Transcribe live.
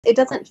It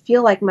doesn't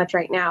feel like much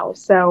right now.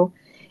 So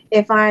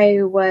if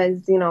I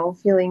was,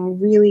 feeling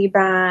really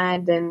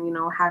bad and,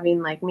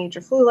 having like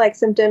major flu-like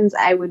symptoms,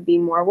 I would be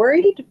more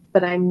worried,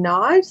 but I'm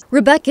not.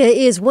 Rebecca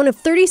is one of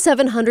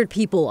 3,700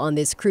 people on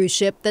this cruise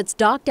ship that's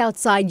docked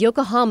outside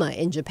Yokohama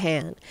in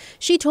Japan.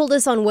 She told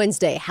us on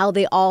Wednesday how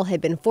they all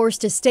had been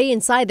forced to stay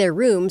inside their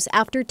rooms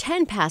after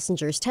 10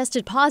 passengers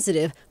tested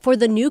positive for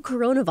the new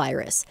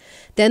coronavirus.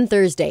 Then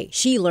Thursday,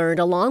 she learned,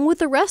 along with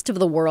the rest of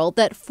the world,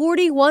 that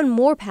 41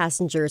 more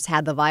passengers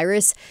had the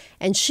virus,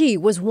 and she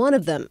was one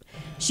of them.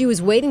 She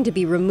was waiting to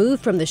be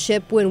removed from the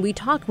ship when we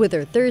talked with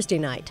her Thursday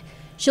night.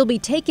 She'll be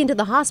taken to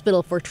the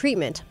hospital for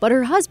treatment, but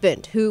her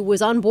husband, who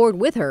was on board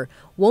with her,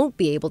 won't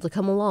be able to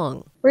come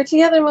along. We're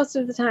together most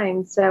of the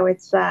time, so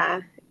it's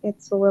a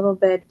little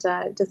bit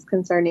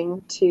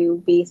disconcerting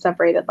to be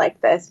separated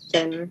like this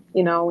and,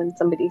 when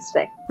somebody's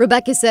sick.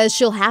 Rebecca says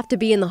she'll have to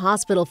be in the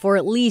hospital for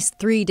at least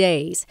 3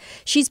 days.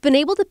 She's been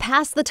able to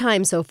pass the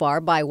time so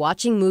far by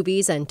watching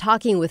movies and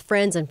talking with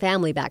friends and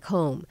family back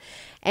home.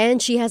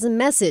 And she has a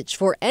message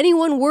for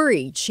anyone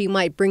worried she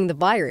might bring the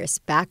virus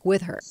back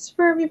with her.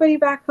 For everybody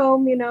back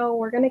home,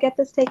 we're going to get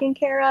this taken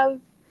care of.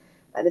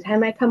 By the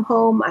time I come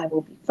home, I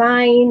will be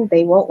fine.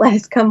 They won't let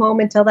us come home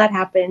until that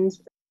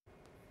happens.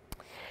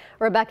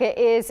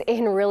 Rebecca is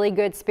in really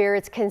good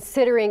spirits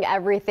considering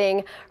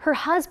everything. Her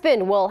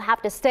husband will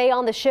have to stay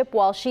on the ship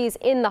while she's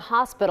in the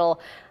hospital.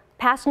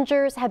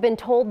 Passengers have been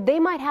told they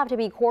might have to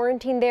be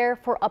quarantined there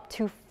for up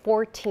to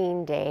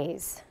 14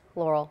 days.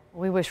 Laurel.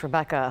 We wish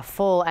Rebecca a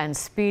full and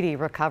speedy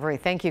recovery.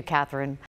 Thank you, Catherine.